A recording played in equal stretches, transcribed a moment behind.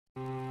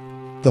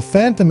The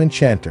Phantom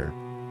Enchanter.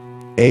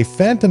 A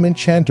phantom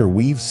enchanter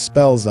weaves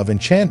spells of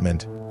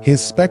enchantment, his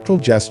spectral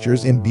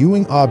gestures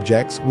imbuing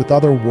objects with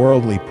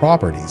otherworldly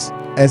properties,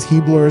 as he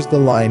blurs the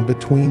line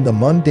between the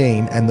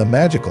mundane and the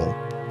magical,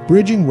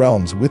 bridging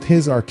realms with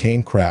his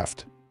arcane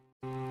craft.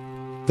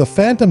 The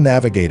Phantom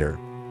Navigator.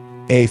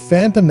 A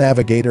phantom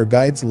navigator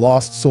guides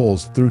lost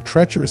souls through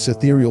treacherous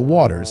ethereal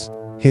waters,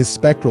 his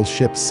spectral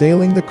ship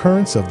sailing the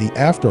currents of the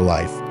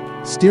afterlife,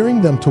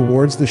 steering them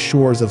towards the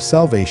shores of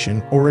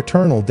salvation or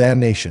eternal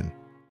damnation.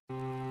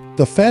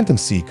 The Phantom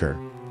Seeker.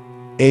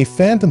 A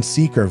phantom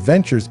seeker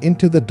ventures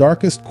into the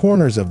darkest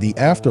corners of the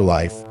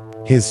afterlife,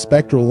 his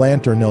spectral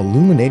lantern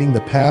illuminating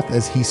the path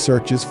as he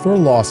searches for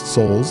lost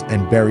souls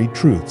and buried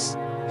truths,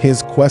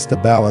 his quest to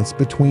balance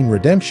between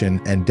redemption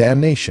and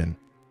damnation.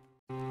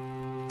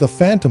 The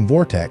Phantom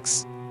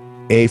Vortex.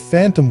 A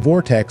phantom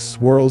vortex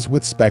swirls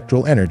with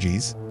spectral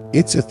energies,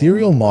 its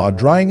ethereal maw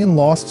drawing in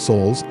lost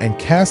souls and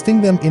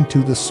casting them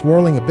into the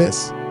swirling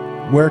abyss,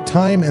 where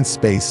time and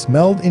space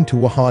meld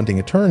into a haunting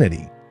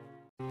eternity.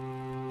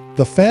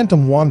 The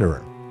Phantom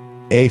Wanderer.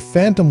 A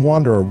phantom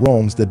wanderer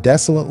roams the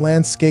desolate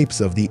landscapes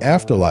of the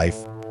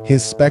afterlife,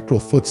 his spectral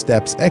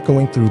footsteps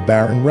echoing through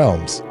barren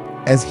realms,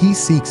 as he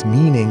seeks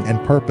meaning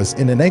and purpose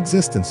in an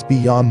existence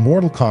beyond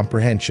mortal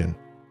comprehension.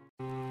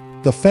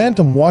 The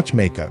Phantom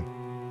Watchmaker.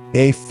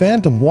 A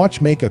phantom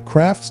watchmaker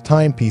crafts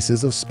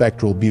timepieces of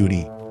spectral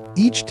beauty,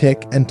 each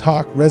tick and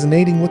tock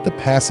resonating with the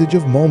passage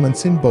of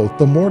moments in both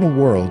the mortal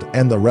world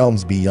and the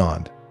realms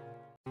beyond.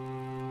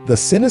 The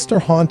Sinister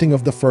Haunting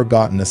of the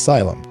Forgotten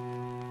Asylum.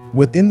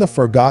 Within the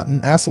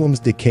Forgotten Asylum's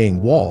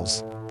decaying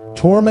walls,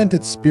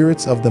 tormented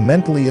spirits of the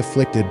mentally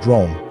afflicted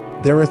roam,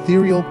 their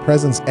ethereal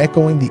presence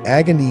echoing the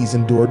agonies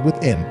endured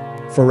within,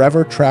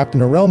 forever trapped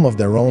in a realm of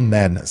their own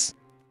madness.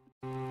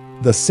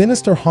 The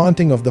Sinister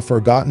Haunting of the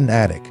Forgotten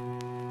Attic.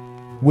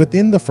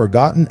 Within the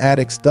Forgotten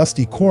Attic's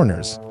dusty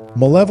corners,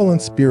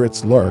 malevolent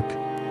spirits lurk,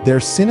 their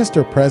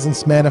sinister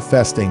presence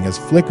manifesting as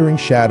flickering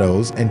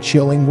shadows and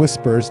chilling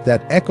whispers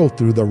that echo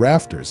through the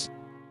rafters.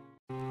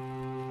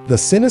 The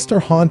Sinister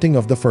Haunting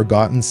of the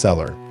Forgotten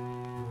Cellar.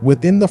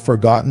 Within the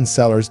Forgotten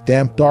Cellar's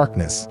damp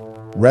darkness,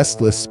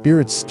 restless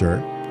spirits stir,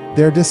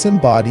 their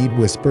disembodied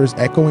whispers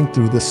echoing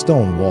through the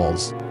stone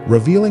walls,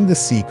 revealing the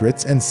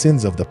secrets and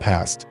sins of the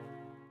past.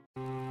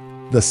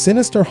 The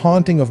Sinister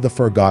Haunting of the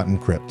Forgotten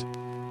Crypt.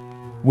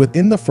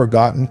 Within the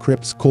Forgotten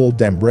Crypt's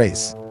cold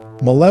embrace,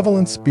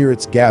 malevolent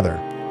spirits gather,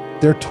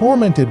 their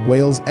tormented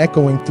wails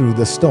echoing through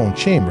the stone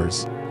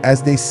chambers,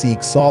 as they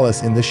seek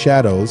solace in the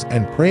shadows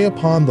and prey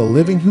upon the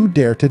living who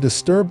dare to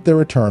disturb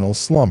their eternal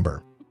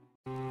slumber.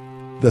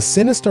 The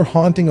Sinister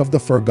Haunting of the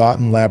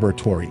Forgotten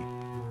Laboratory.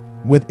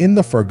 Within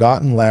the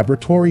Forgotten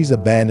Laboratory's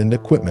abandoned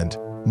equipment,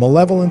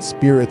 malevolent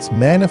spirits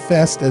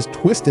manifest as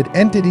twisted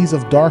entities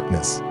of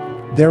darkness,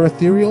 their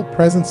ethereal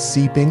presence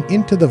seeping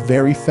into the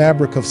very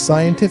fabric of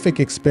scientific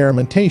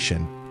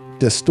experimentation,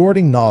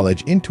 distorting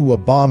knowledge into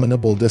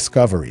abominable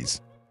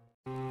discoveries.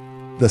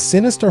 The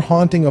Sinister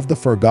Haunting of the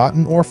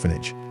Forgotten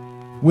Orphanage.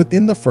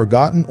 Within the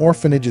Forgotten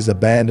Orphanage's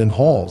abandoned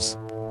halls,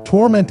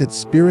 tormented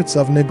spirits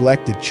of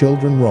neglected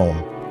children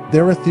roam,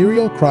 their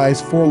ethereal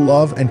cries for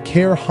love and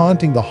care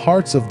haunting the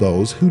hearts of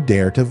those who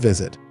dare to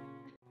visit.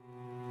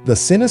 The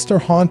Sinister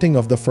Haunting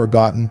of the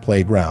Forgotten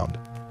Playground.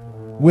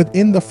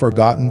 Within the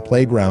Forgotten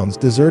Playground's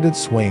deserted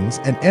swings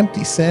and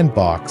empty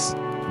sandbox,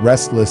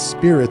 restless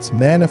spirits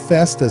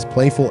manifest as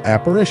playful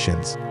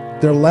apparitions,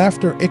 their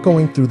laughter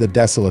echoing through the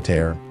desolate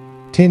air,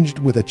 tinged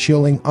with a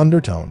chilling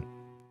undertone.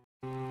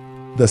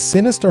 The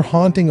Sinister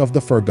Haunting of the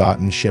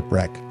Forgotten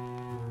Shipwreck.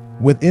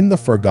 Within the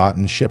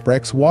Forgotten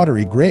Shipwreck's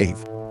watery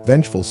grave,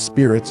 vengeful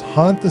spirits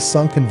haunt the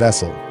sunken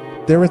vessel,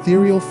 their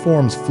ethereal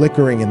forms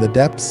flickering in the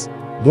depths,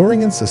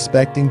 luring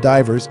unsuspecting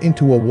divers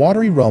into a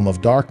watery realm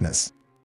of darkness.